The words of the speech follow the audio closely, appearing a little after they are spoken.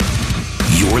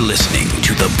You're listening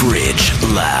to The Bridge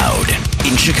Loud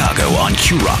in Chicago on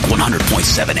Q-Rock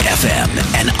 100.7 FM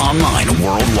and online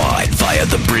worldwide via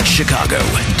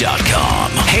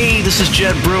thebridgechicago.com. Hey, this is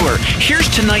Jed Brewer. Here's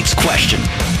tonight's question.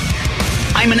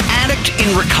 I'm an addict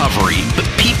in recovery, but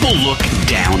people look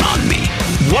down on me.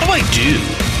 What do I do?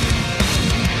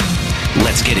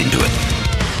 Let's get into it.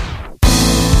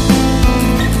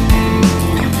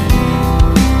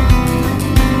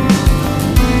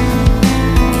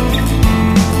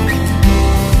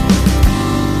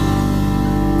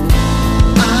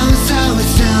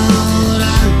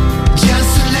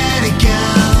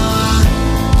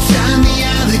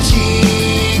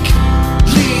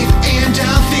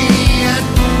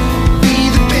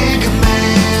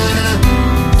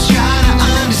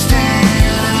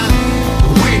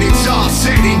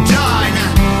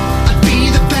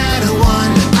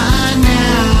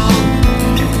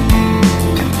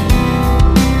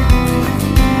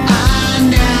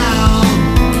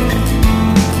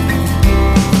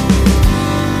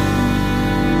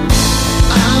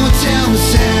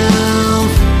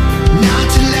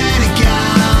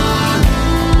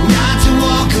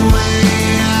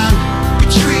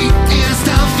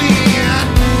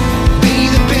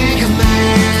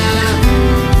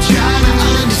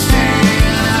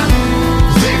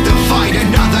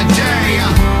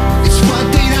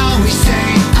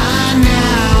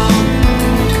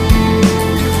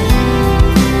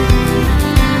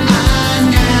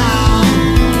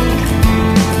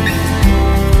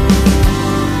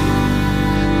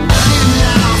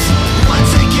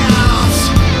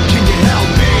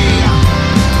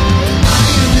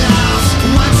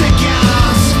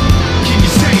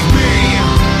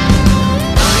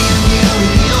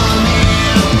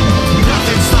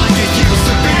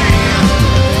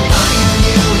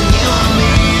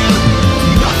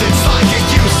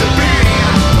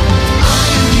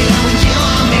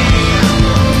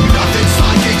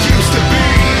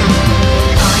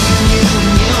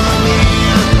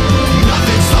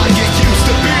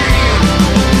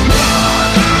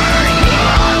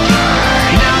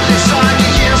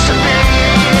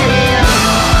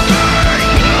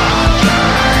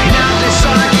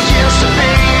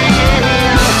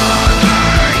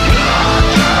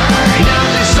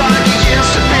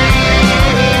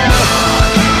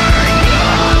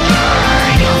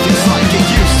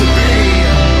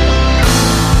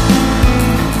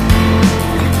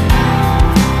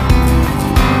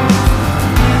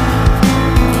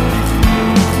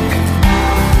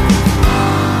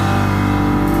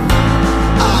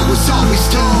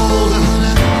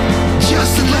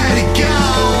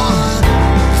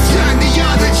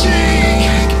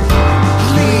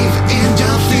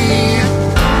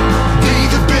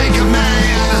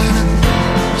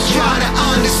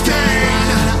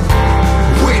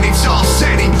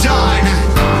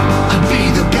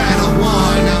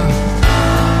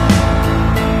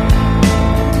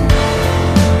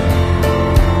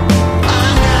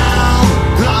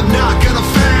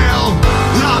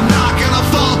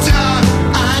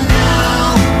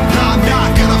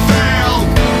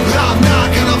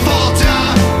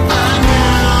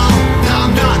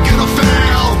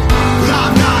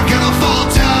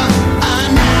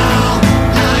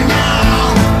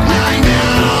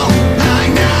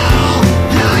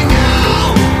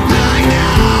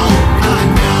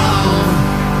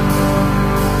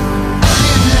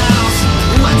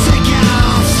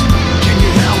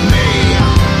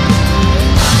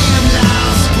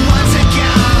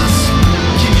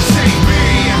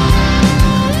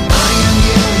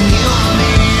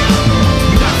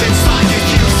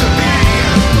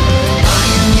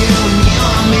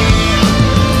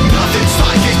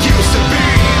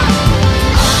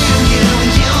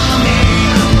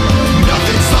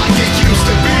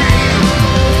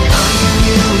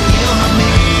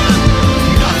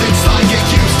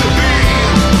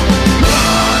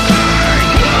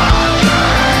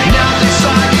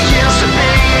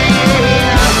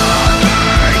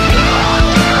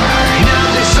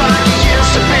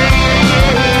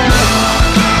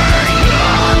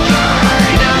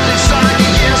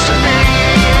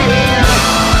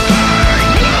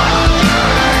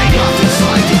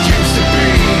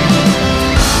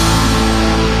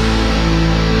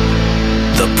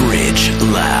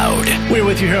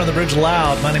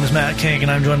 Loud. My name is Matt King, and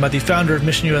I'm joined by the founder of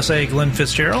Mission USA, Glenn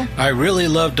Fitzgerald. I really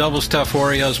love double stuffed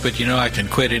Oreos, but I can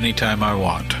quit anytime I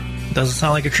want. Doesn't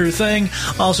sound like a true thing.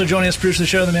 Also joining us, producer of the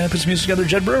show, the man that puts music together,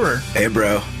 Jed Brewer. Hey,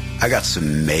 bro. I got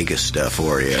some mega stuff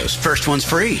Oreos. First one's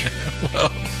free.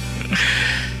 Well,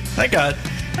 I got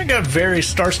very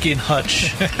Starsky and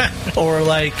Hutch or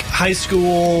like high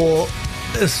school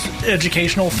this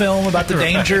educational film about the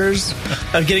dangers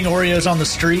of getting Oreos on the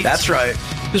street. That's right.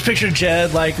 Just picture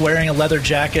Jed like wearing a leather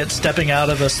jacket, stepping out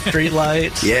of a street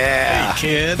light. Yeah. Hey,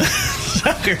 kid.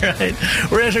 Exactly right.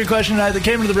 We're answering a question tonight that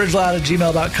came into the bridgeloud at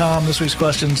gmail.com. This week's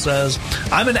question says,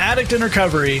 I'm an addict in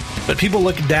recovery, but people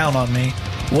look down on me.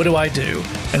 What do I do?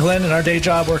 And Glenn, in our day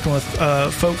job, working with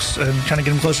folks and kind of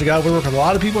getting close to God, we work with a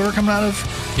lot of people who are coming out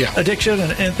of addiction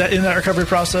and in that recovery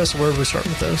process. Where do we start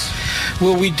with this?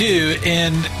 Well, we do,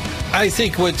 and I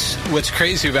think what's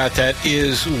crazy about that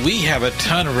is we have a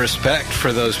ton of respect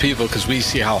for those people because we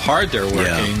see how hard they're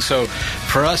working. Yeah. So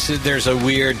for us, there's a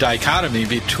weird dichotomy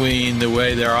between the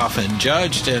way they're often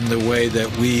judged and the way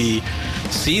that we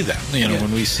see them,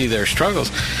 when we see their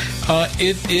struggles.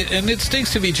 It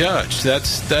stinks to be judged.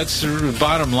 That's the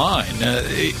bottom line.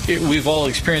 We've all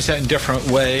experienced that in different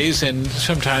ways, and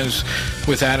sometimes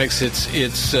with addicts,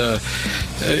 it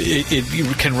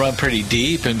can run pretty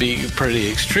deep and be pretty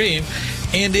extreme.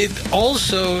 And it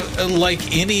also,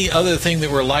 like any other thing that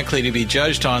we're likely to be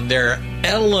judged on, there are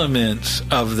elements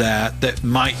of that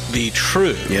might be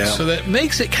true. Yeah. So that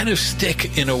makes it kind of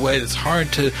stick in a way that's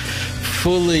hard to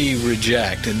fully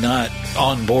reject and not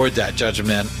on board that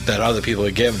judgment that other people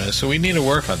have given us. So we need to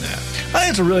work on that. I think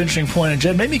it's a really interesting point. And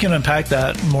Jed, maybe you can unpack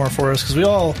that more for us, because we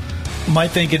all might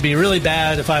think it'd be really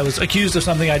bad if I was accused of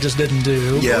something I just didn't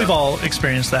do. Yeah. We've all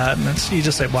experienced that, and you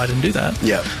just say, well, I didn't do that.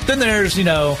 Yeah. Then there's,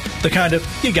 the kind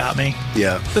of, you got me.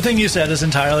 Yeah. The thing you said is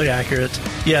entirely accurate.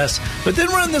 Yes. But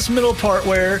then we're in this middle part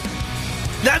where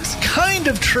that's kind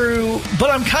of true,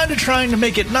 but I'm kind of trying to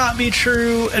make it not be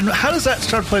true. And how does that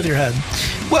start to play through your head?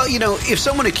 Well, if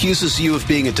someone accuses you of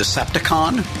being a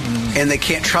Decepticon and they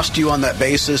can't trust you on that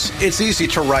basis, it's easy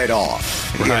to write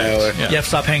off. Right. You have to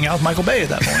stop hanging out with Michael Bay at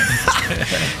that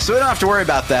point. So we don't have to worry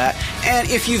about that. And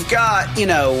if you've got,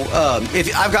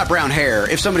 if I've got brown hair,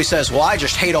 if somebody says, well, I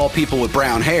just hate all people with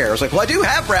brown hair, it's like, well, I do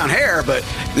have brown hair, but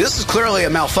this is clearly a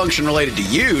malfunction related to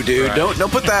you, dude. Right.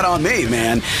 Don't put that on me,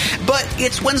 man. But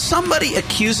it's when somebody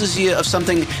accuses you of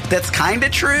something that's kind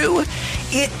of true,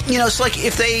 it's like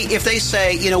if they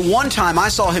say, one time I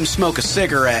saw him smoke a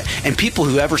cigarette, and people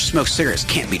who ever smoke cigarettes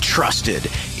can't be trusted.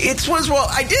 Well,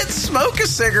 I did smoke a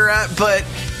cigarette, but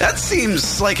that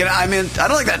seems like I don't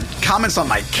think that comments on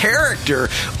my character.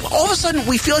 All of a sudden,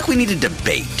 we feel like we need to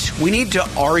debate. We need to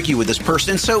argue with this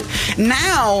person. So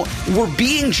now we're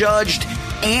being judged,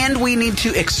 and we need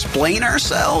to explain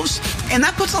ourselves, and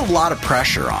that puts a lot of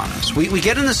pressure on us. We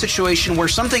get in a situation where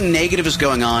something negative is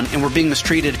going on and we're being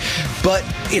mistreated, but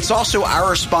it's also our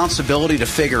responsibility to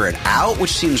figure it out,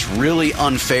 which seems really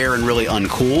unfair and really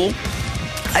uncool.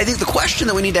 I think the question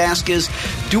that we need to ask is,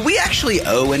 do we actually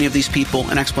owe any of these people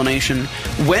an explanation?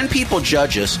 When people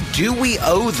judge us, do we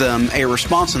owe them a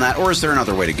response on that, or is there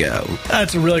another way to go?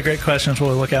 That's a really great question. That's what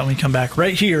we'll look at when we come back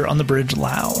right here on The Bridge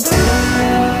Loud.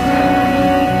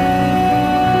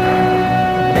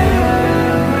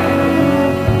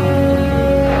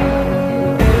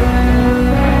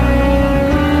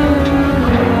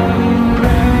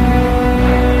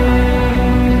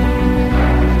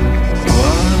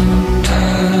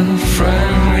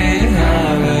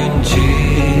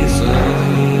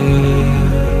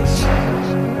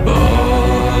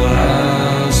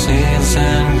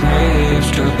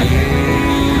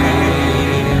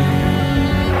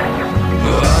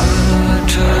 Oh,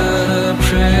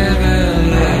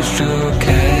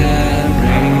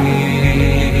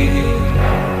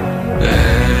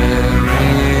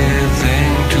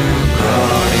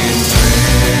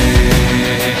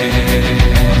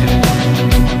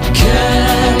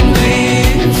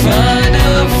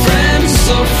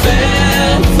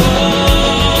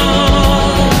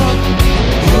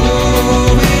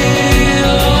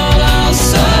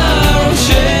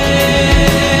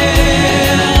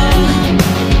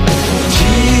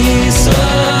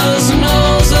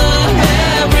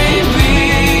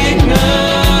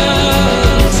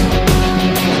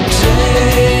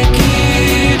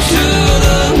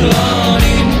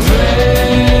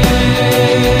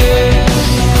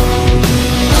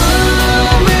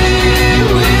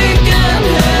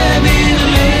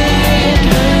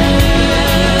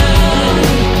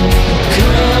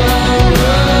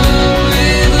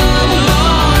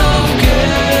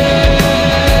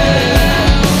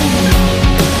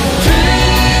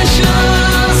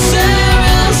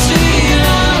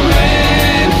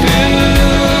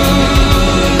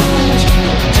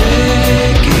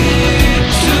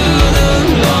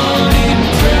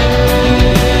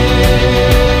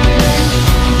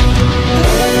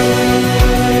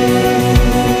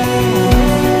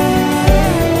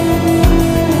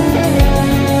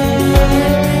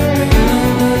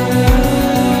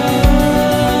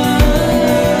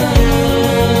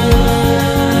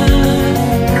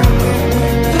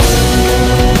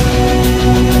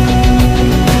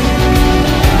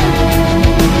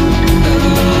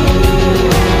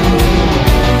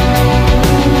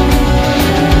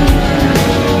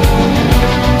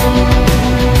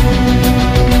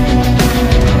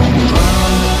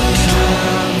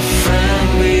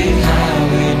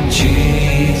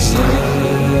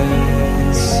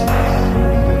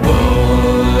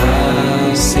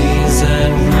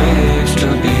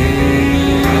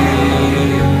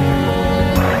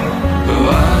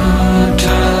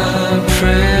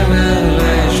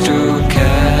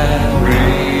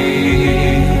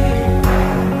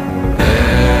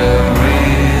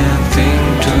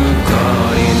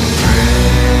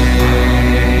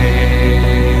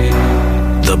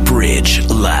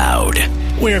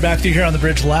 We are back with you here on The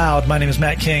Bridge Loud. My name is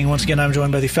Matt King. Once again, I'm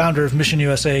joined by the founder of Mission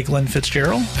USA, Glenn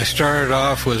Fitzgerald. I started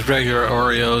off with regular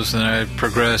Oreos, then I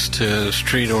progressed to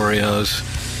street Oreos,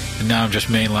 and now I'm just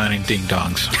mainlining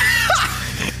ding-dongs.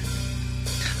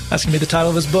 That's going to be the title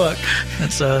of his book.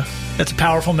 It's a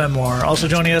powerful memoir. Also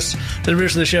joining us, the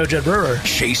producer of the show, Jed Brewer.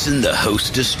 Chasing the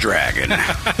hostess dragon.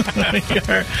 We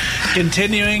are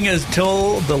continuing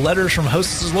until the letters from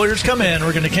hostess lawyers come in.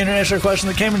 We're going to continue to answer a question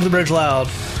that came into the Bridge Loud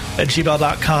at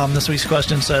gmail.com. This week's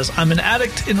question says, I'm an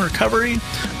addict in recovery,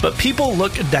 but people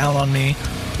look down on me.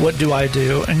 What do I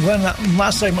do? And Glenn,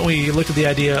 last segment we looked at the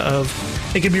idea of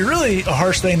it can be really a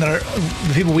harsh thing that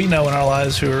the people we know in our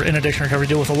lives who are in addiction recovery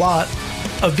deal with a lot,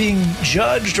 of being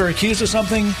judged or accused of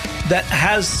something that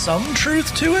has some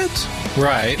truth to it.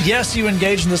 Right. Yes, you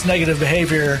engage in this negative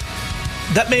behavior.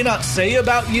 That may not say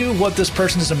about you what this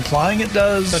person is implying it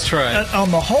does. That's right. On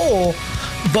the whole.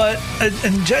 But,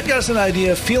 and Jed got us an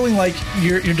idea of feeling like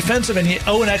you're defensive and you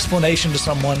owe an explanation to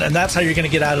someone, and that's how you're going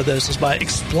to get out of this, is by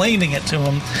explaining it to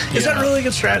them. Is that really a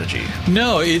good strategy?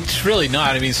 No, it's really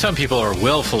not. I mean, some people are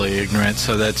willfully ignorant,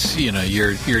 so that's,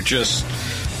 you're just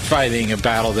fighting a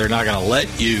battle they're not going to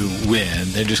let you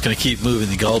win. They're just going to keep moving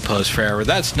the goalposts forever.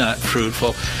 That's not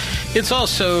fruitful. It's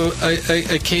also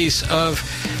a case of,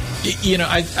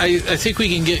 I think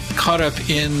we can get caught up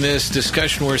in this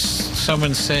discussion where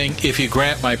someone's saying, if you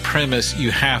grant my premise, you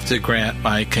have to grant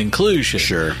my conclusion.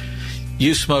 Sure.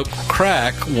 You smoked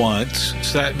crack once,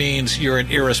 so that means you're an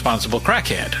irresponsible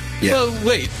crackhead. Yeah. Well,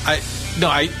 wait,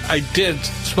 I did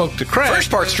smoke the crack.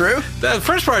 First part's true. The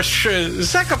first part's true. The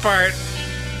second part,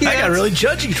 I got really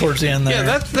judgy towards the end there.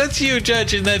 Yeah, that's you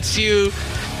judging. That's you.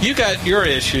 You got your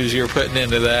issues you're putting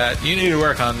into that. You need to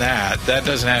work on that. That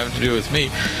doesn't have to do with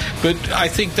me. But I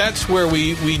think that's where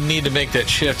we need to make that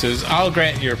shift, is I'll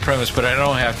grant your premise, but I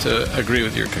don't have to agree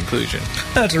with your conclusion.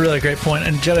 That's a really great point.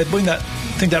 And Jed, I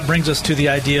think that brings us to the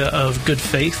idea of good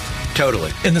faith.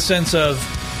 Totally. In the sense of,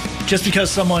 just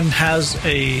because someone has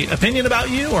an opinion about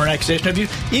you or an accusation of you,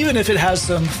 even if it has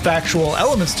some factual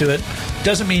elements to it,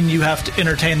 doesn't mean you have to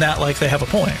entertain that like they have a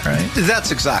point, right?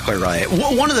 That's exactly right.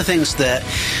 One of the things that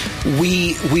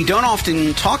we don't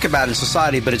often talk about in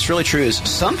society, but it's really true, is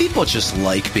some people just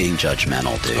like being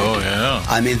judgmental, dude. Oh, yeah.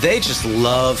 I mean, they just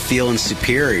love feeling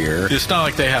superior. It's not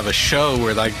like they have a show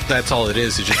where that's all it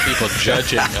is. It's just people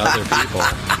judging other people.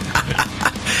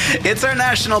 It's our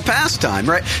national pastime,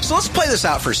 right? So let's play this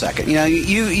out for a second.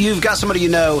 You've got somebody you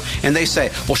know, and they say,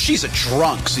 well, she's a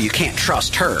drunk, so you can't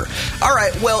trust her. All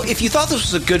right, well, if you thought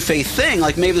this was a good faith thing,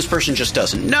 like maybe this person just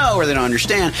doesn't know or they don't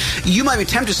understand, you might be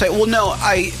tempted to say, well, no,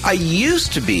 I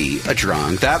used to be a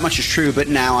drunk. That much is true, but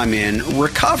now I'm in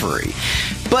recovery.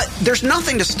 But there's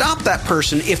nothing to stop that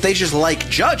person, if they just like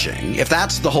judging, if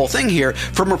that's the whole thing here,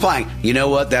 from replying, you know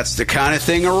what, that's the kind of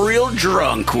thing a real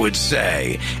drunk would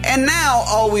say. And now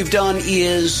all we've done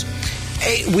is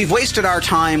we've wasted our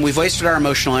time, we've wasted our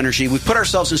emotional energy, we've put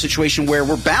ourselves in a situation where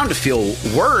we're bound to feel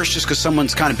worse just because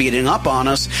someone's kind of beating up on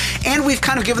us, and we've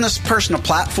kind of given this person a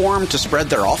platform to spread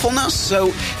their awfulness.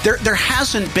 So there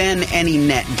hasn't been any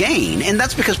net gain, and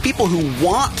that's because people who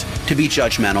want to be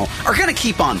judgmental are going to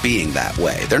keep on being that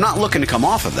way. They're not looking to come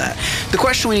off of that. The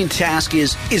question we need to ask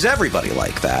is everybody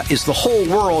like that? Is the whole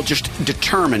world just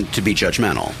determined to be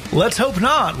judgmental? Let's hope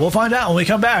not. We'll find out when we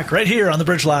come back right here on The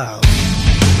Bridge Loud.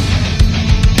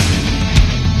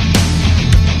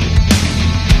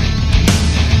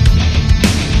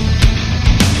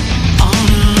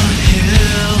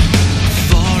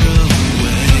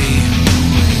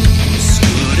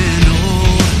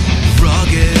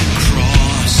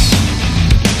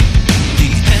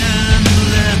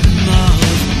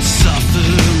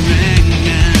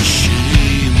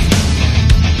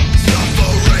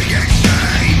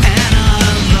 And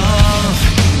I love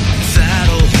that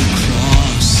old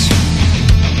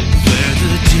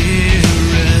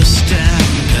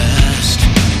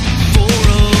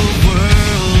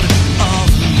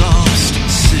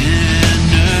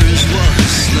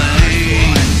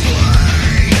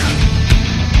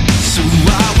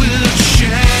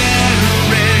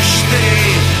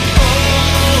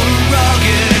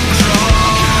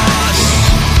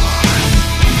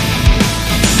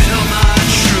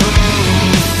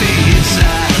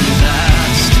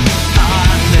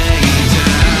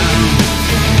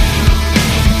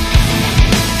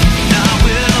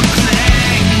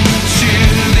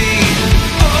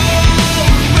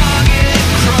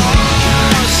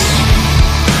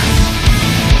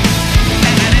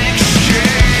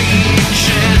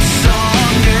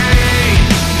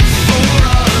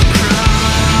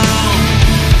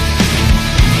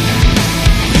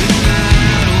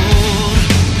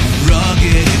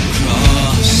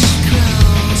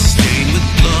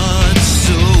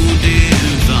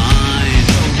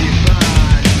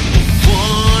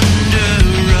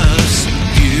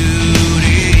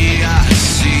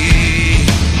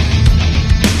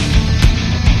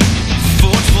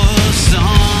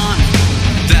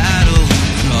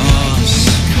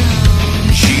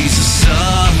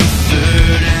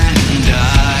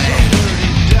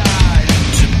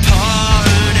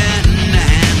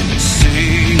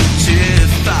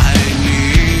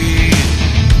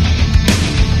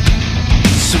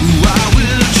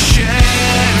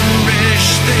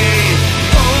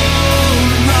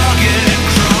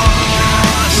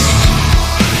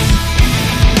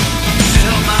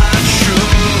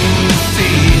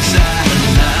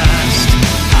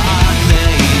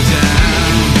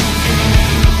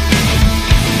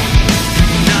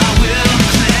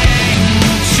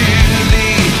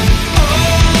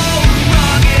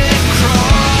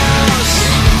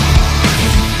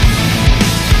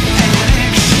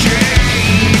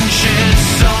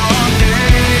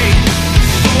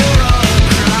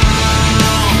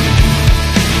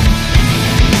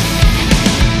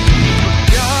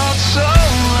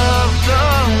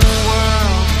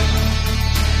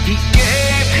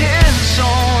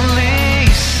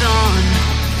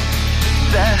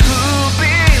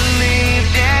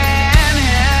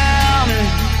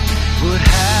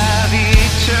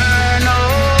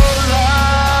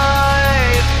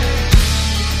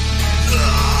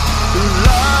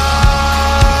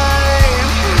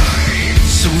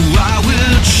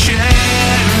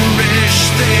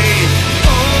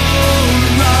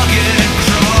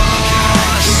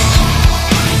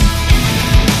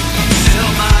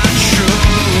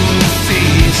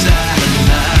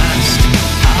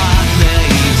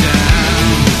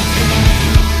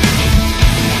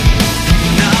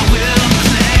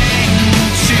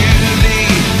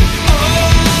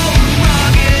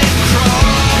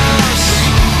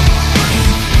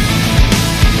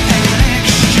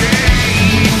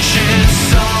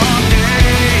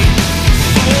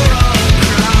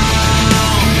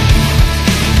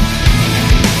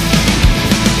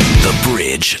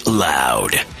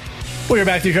Loud. We're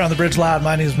back here on The Bridge Loud.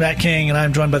 My name is Matt King, and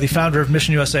I'm joined by the founder of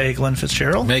Mission USA, Glenn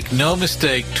Fitzgerald. Make no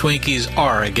mistake, Twinkies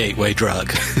are a gateway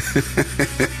drug.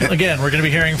 Again, we're going to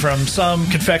be hearing from some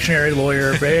confectionery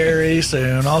lawyer very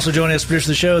soon. Also joining us to produce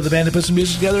the show, the band that puts some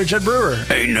music together, Jed Brewer.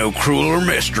 Ain't no crueler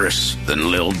mistress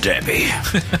than Lil Debbie.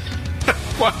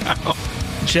 Wow.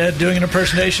 Jed doing an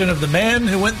impersonation of the man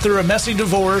who went through a messy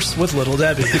divorce with Little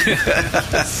Debbie.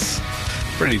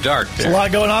 Pretty dark there. There's a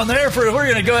lot going on there. We're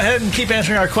going to go ahead and keep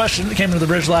answering our question that came to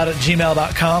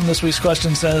thebridgeloud@gmail.com. This week's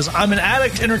question says, I'm an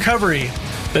addict in recovery,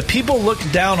 but people look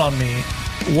down on me.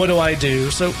 What do I do?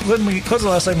 So when we close the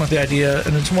last segment with the idea,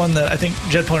 and it's one that I think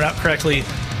Jed pointed out correctly,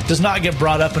 does not get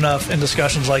brought up enough in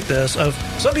discussions like this, of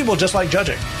some people just like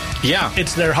judging. Yeah.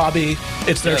 It's their hobby.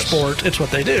 It's their sport. It's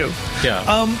what they do.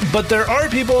 Yeah. But there are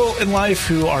people in life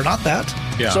who are not that.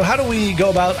 Yeah. So how do we go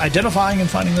about identifying and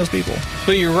finding those people?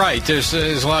 Well, you're right. There's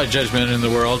a lot of judgment in the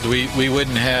world. We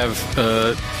wouldn't have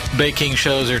baking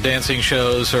shows or dancing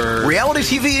shows or reality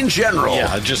TV in general.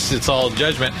 Yeah, just it's all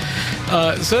judgment.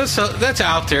 So that's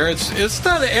out there. It's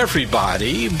not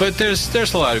everybody, but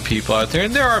there's a lot of people out there,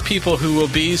 and there are people who will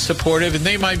be supportive, and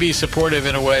they might be supportive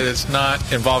in a way that's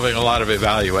not involving a lot of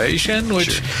evaluation,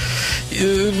 which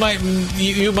you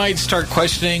might start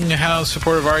questioning how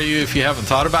supportive are you if you haven't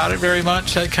thought about it very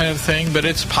much, that kind of thing. But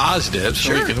it's positive,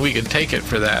 so we can take it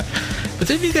for that. But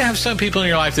then you can have some people in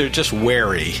your life that are just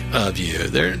wary of you.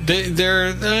 They're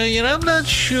I'm not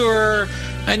sure.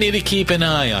 I need to keep an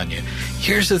eye on you.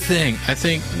 Here's the thing. I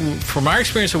think from our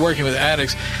experience of working with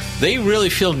addicts, they really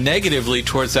feel negatively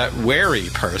towards that wary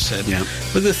person. Yeah.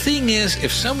 But the thing is,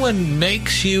 if someone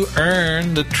makes you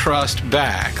earn the trust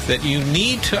back that you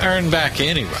need to earn back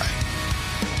anyway,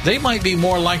 they might be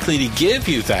more likely to give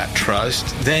you that trust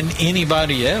than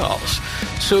anybody else.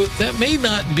 So that may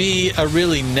not be a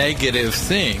really negative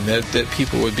thing, that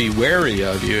people would be wary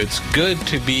of you. It's good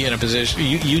to be in a position.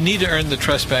 You need to earn the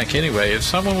trust back anyway. If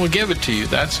someone will give it to you,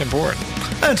 that's important.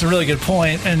 That's a really good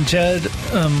point. And Jed,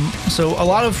 so a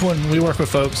lot of when we work with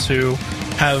folks who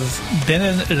have been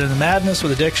in the madness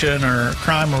with addiction or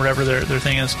crime or whatever their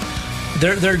thing is,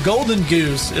 their golden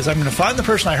goose is, I'm going to find the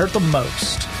person I hurt the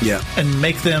most, and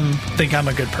make them think I'm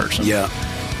a good person. Yeah.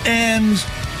 And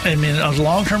I mean, as a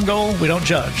long-term goal, we don't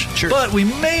judge. Sure. But we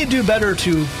may do better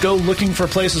to go looking for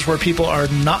places where people are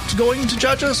not going to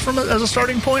judge us as a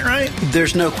starting point, right?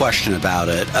 There's no question about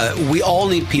it. We all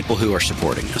need people who are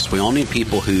supporting us. We all need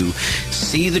people who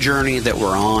see the journey that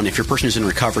we're on. If your person is in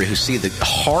recovery, who see the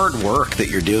hard work that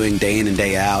you're doing day in and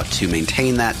day out to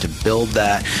maintain that, to build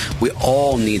that. We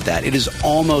all need that. It is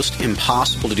almost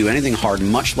impossible to do anything hard,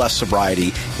 much less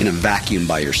sobriety, in a vacuum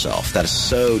by yourself. That is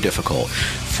so difficult.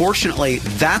 Fortunately,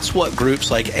 that's what groups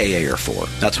like AA are for.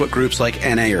 That's what groups like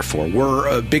NA are for.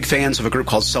 We're big fans of a group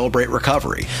called Celebrate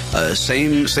Recovery.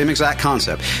 Same exact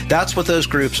concept. That's what those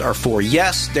groups are for.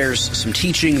 Yes, there's some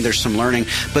teaching, there's some learning,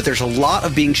 but there's a lot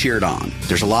of being cheered on.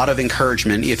 There's a lot of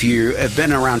encouragement. If you have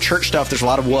been around church stuff, there's a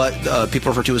lot of what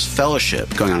people refer to as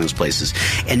fellowship going on in those places.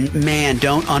 And man,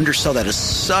 don't undersell that. It's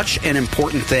such an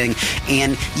important thing.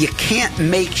 And you can't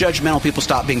make judgmental people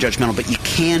stop being judgmental, but you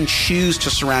can choose to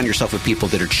surround yourself with people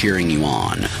that are cheering you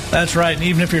on. That's right. And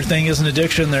even if your thing is an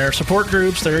addiction, there are support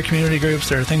groups, there are community groups,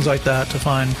 there are things like that to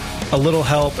find a little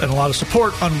help and a lot of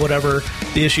support on whatever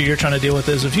the issue you're trying to deal with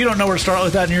is. If you don't know where to start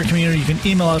with that in your community, you can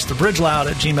email us,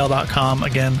 thebridgeloud@gmail.com.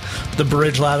 Again,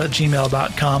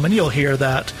 thebridgeloud@gmail.com. And you'll hear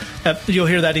that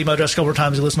email address a couple of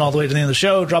times. You listen all the way to the end of the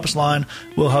show. Drop us a line.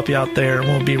 We'll help you out there. And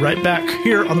we'll be right back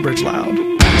here on The Bridge Loud.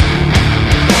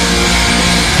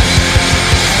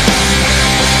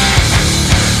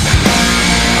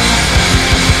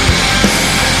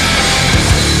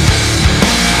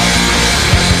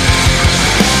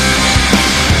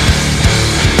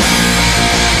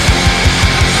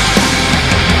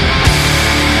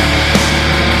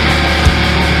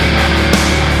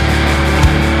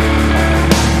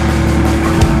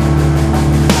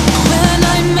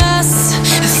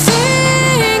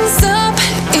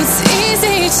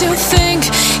 To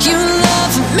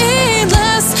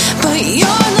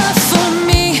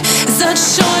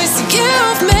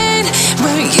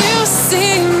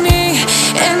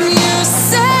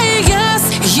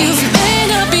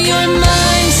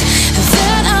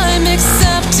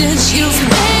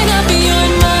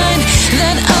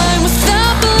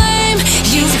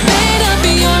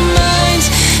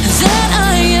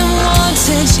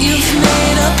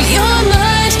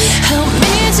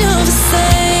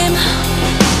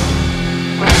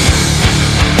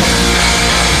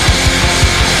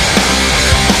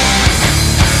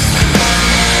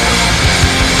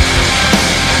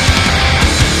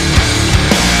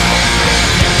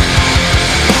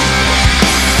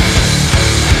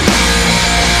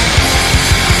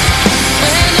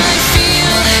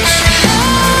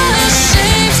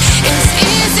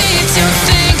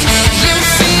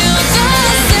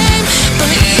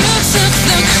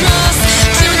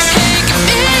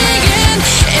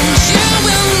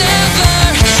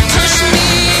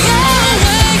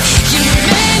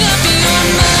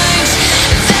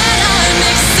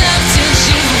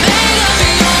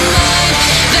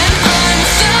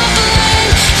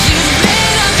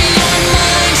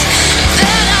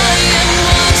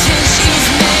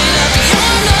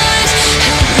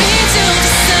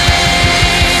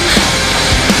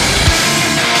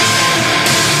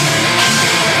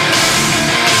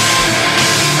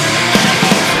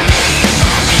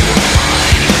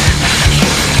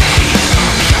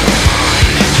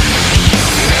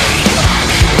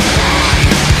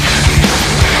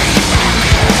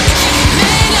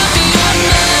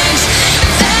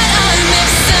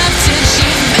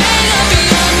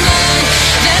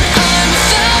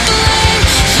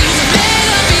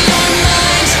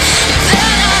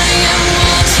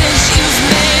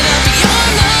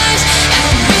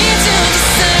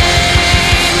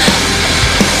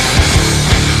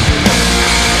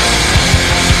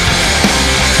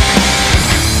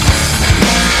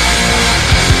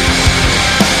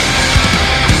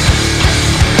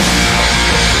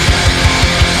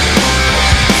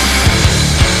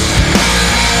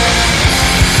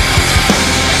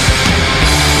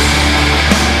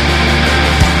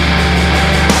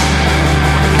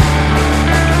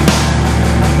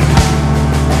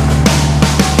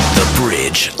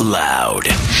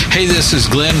Hey, this is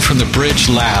Glenn from the Bridge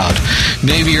Loud.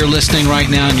 Maybe you're listening right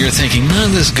now and you're thinking, none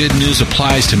of this good news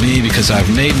applies to me because I've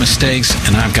made mistakes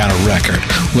and I've got a record.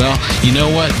 Well, you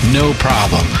know what? No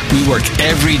problem. We work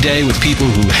every day with people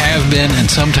who have been and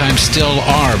sometimes still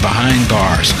are behind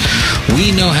bars. We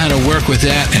know how to work with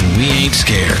that and we ain't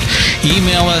scared.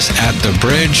 Email us at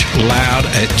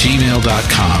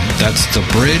thebridgeloud@gmail.com. That's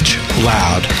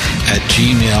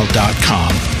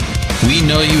thebridgeloud@gmail.com. We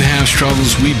know you have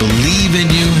struggles, we believe in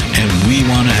you, and we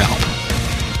want to help.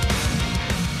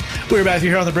 We're back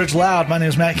here on The Bridge Loud. My name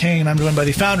is Matt King, and I'm joined by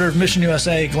the founder of Mission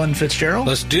USA, Glenn Fitzgerald.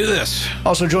 Let's do this.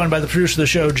 Also joined by the producer of the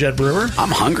show, Jed Brewer. I'm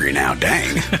hungry now,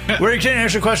 dang. We're continuing to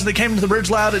answer a question that came to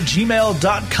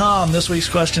thebridgeloud@gmail.com. This week's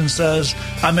question says,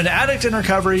 I'm an addict in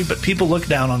recovery, but people look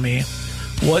down on me.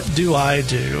 What do I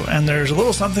do? And there's a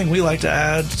little something we like to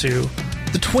add to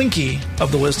the Twinkie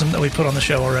of the wisdom that we put on the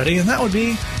show already, and that would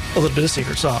be a little bit of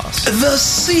secret sauce. The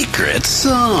secret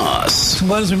sauce.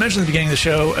 Well, as we mentioned at the beginning of the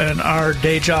show, in our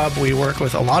day job, we work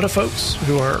with a lot of folks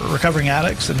who are recovering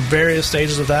addicts in various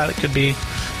stages of that. It could be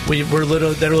they're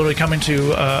literally coming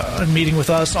to a meeting with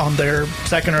us on their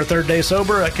second or third day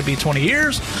sober. That could be 20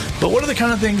 years. But what are the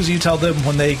kind of things you tell them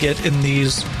when they get in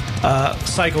these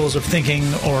cycles of thinking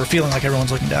or feeling like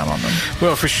everyone's looking down on them?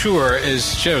 Well, for sure,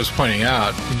 as Joe was pointing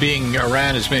out, being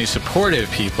around as many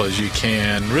supportive people as you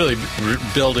can, really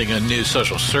building a new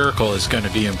social circle is going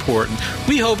to be important.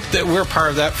 We hope that we're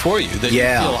part of that for you, that you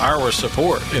feel our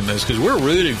support in this, because we're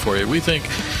rooting for you. We think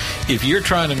if you're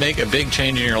trying to make a big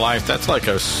change in your life, that's like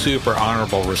a super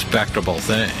honorable, respectable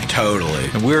thing.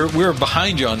 Totally. And we're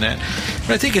behind you on that.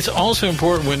 But I think it's also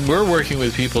important when we're working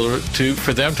with people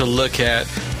for them to look at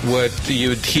what you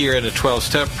would hear in a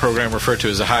 12-step program referred to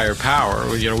as a higher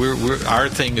power. You know, our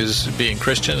thing is being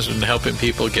Christians and helping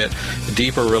people get a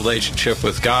deeper relationship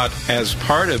with God as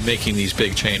part of making these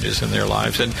big changes in their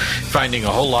lives and finding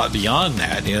a whole lot beyond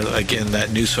that. You know, again,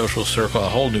 that new social circle, a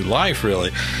whole new life,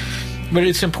 really. But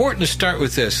it's important to start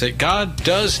with this, that God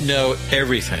does know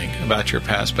everything about your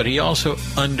past, but He also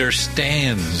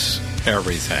understands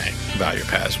everything about your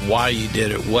past, why you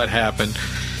did it, what happened.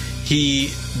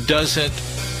 He doesn't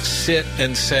sit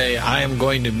and say, I am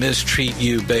going to mistreat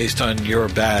you based on your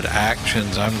bad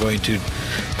actions. I'm going to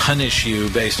punish you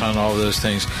based on all of those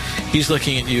things. He's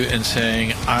looking at you and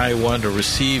saying, I want to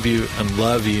receive you and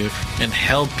love you and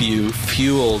help you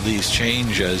fuel these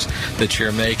changes that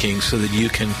you're making so that you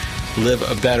can live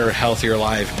a better, healthier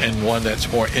life and one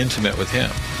that's more intimate with Him.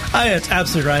 It's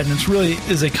absolutely right, and it's really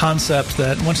is a concept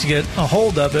that once you get a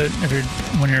hold of it,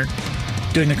 when you're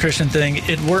doing the Christian thing,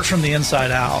 it works from the inside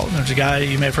out. There's a guy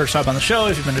you may have heard talk about on the show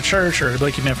if you've been to church, or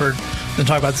like you may have heard them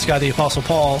talk about this guy, the Apostle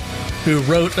Paul, who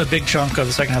wrote a big chunk of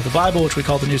the second half of the Bible, which we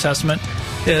call the New Testament.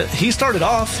 He started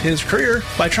off his career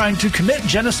by trying to commit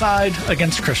genocide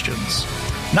against Christians.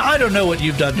 Now, I don't know what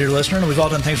you've done, dear listener, and we've all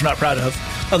done things we're not proud of.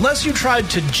 Unless you tried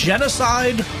to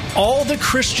genocide all the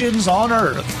Christians on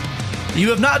earth, you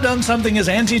have not done something as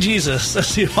anti-Jesus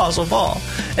as the Apostle Paul.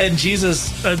 And Jesus,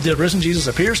 the risen Jesus,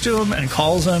 appears to him and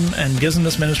calls him and gives him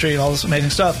this ministry and all this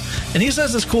amazing stuff. And he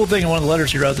says this cool thing in one of the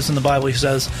letters he wrote that's in the Bible. He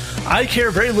says, I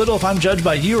care very little if I'm judged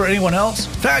by you or anyone else.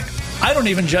 In fact, I don't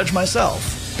even judge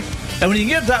myself. And when you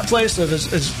get to that place of,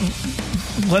 as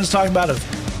Glenn's talking about, of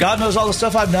God knows all the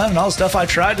stuff I've done and all the stuff I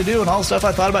tried to do and all the stuff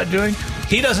I thought about doing,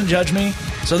 He doesn't judge me,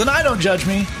 so then I don't judge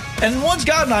me. And once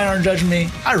God and I aren't judging me,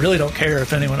 I really don't care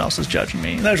if anyone else is judging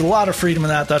me. And there's a lot of freedom in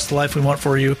that. That's the life we want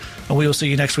for you. And we will see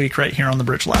you next week right here on The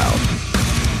Bridge Loud.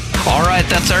 All right,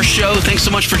 that's our show. Thanks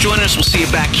so much for joining us. We'll see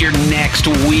you back here next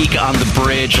week on The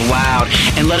Bridge Loud.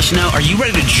 And let us know, are you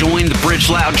ready to join The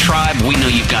Bridge Loud tribe? We know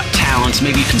you've got talents.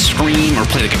 Maybe you can scream or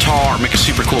play the guitar or make a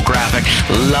super cool graphic.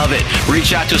 Love it.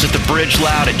 Reach out to us at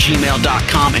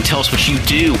thebridgeloud@gmail.com and tell us what you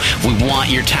do. We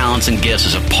want your talents and gifts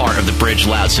as a part of The Bridge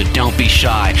Loud, so don't be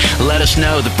shy. Let us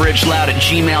know,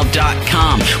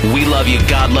 thebridgeloud@gmail.com. We love you,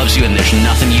 God loves you, and there's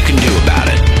nothing you can do about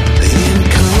it.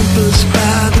 Encompassed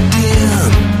by the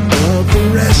dim of the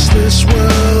restless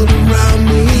world around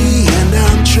me.